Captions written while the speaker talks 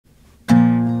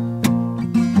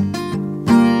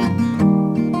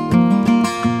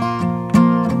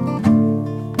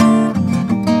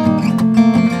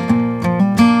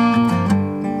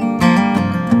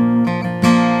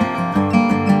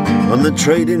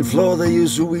trading floor they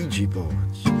use Ouija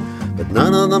boards, but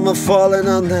none of them are falling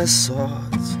on their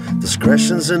swords.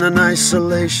 Discretion's in an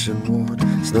isolation ward.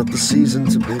 It's not the season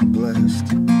to be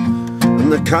blessed,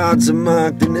 and the cards are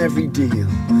marked in every deal.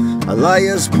 A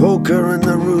liar's poker and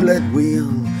the roulette wheel,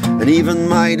 and even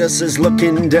Midas is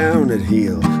looking down at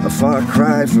heel. A far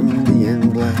cry from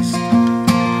being blessed.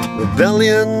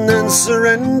 Rebellion and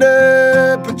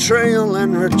surrender, betrayal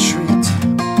and retreat,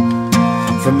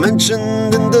 from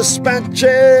mentioned in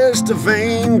dispatches to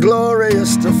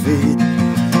vainglorious defeat.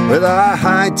 With our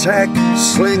high-tech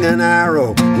sling and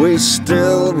arrow, we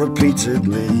still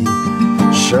repeatedly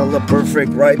shell the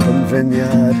perfect ripened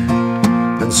vineyard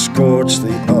and scorch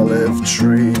the olive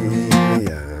tree.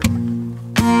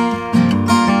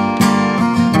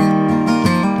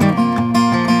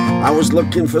 I was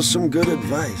looking for some good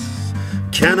advice.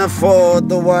 Can't afford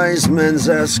the wise men's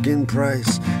asking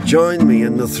price. Join me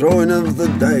in the throwing of the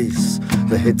dice,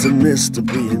 the hit and miss to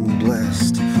being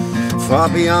blessed. Far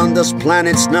beyond us,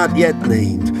 planets not yet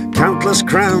named, countless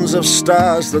crowns of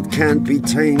stars that can't be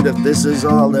tamed. If this is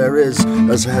all there is,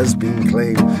 as has been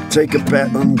claimed, take a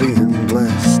bet on being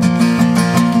blessed.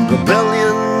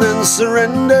 Rebellion and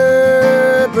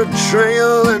surrender,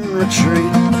 betrayal and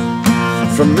retreat,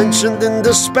 from mentioned in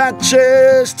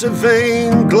dispatches to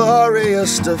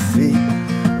vainglorious defeat.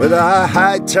 With our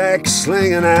high-tech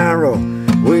sling and arrow,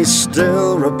 we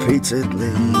still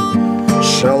repeatedly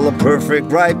shell the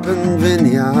perfect ripened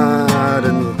vineyard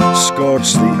and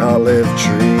scorch the olive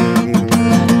tree.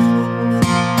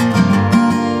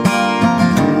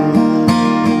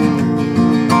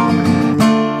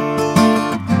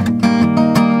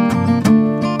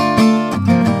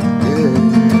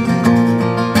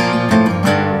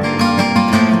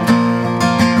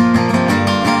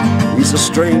 These are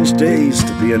strange days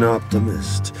to be an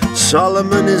optimist.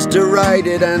 Solomon is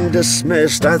derided and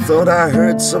dismissed. I thought I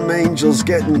heard some angels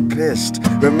getting pissed,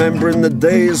 remembering the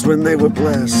days when they were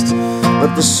blessed.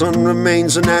 But the sun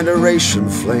remains an adoration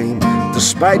flame,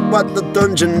 despite what the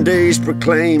dungeon days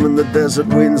proclaim, and the desert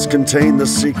winds contain the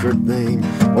secret name.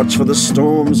 Watch for the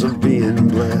storms of being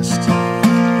blessed.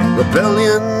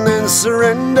 Rebellion and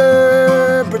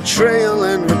surrender, betrayal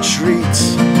and retreat,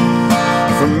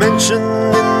 from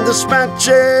mentioned in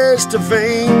dispatches to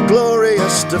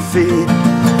vainglorious defeat.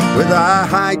 With our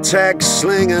high-tech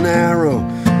sling and arrow,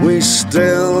 we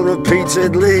still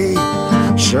repeatedly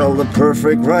shell the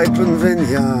perfect ripened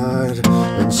vineyard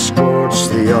and scorch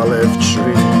the olive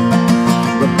tree.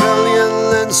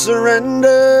 Rebellion and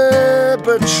surrender,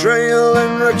 betrayal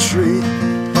and retreat,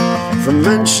 from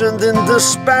mentioned in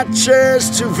dispatches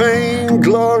to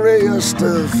vainglorious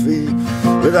defeat.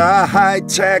 With our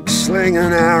high-tech sling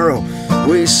and arrow,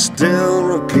 we still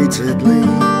repeatedly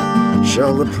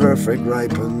shell the perfect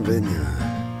ripened vineyard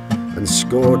and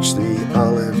scorch the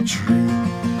olive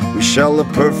tree. We shell the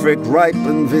perfect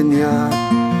ripened vineyard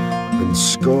and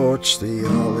scorch the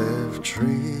olive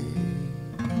tree.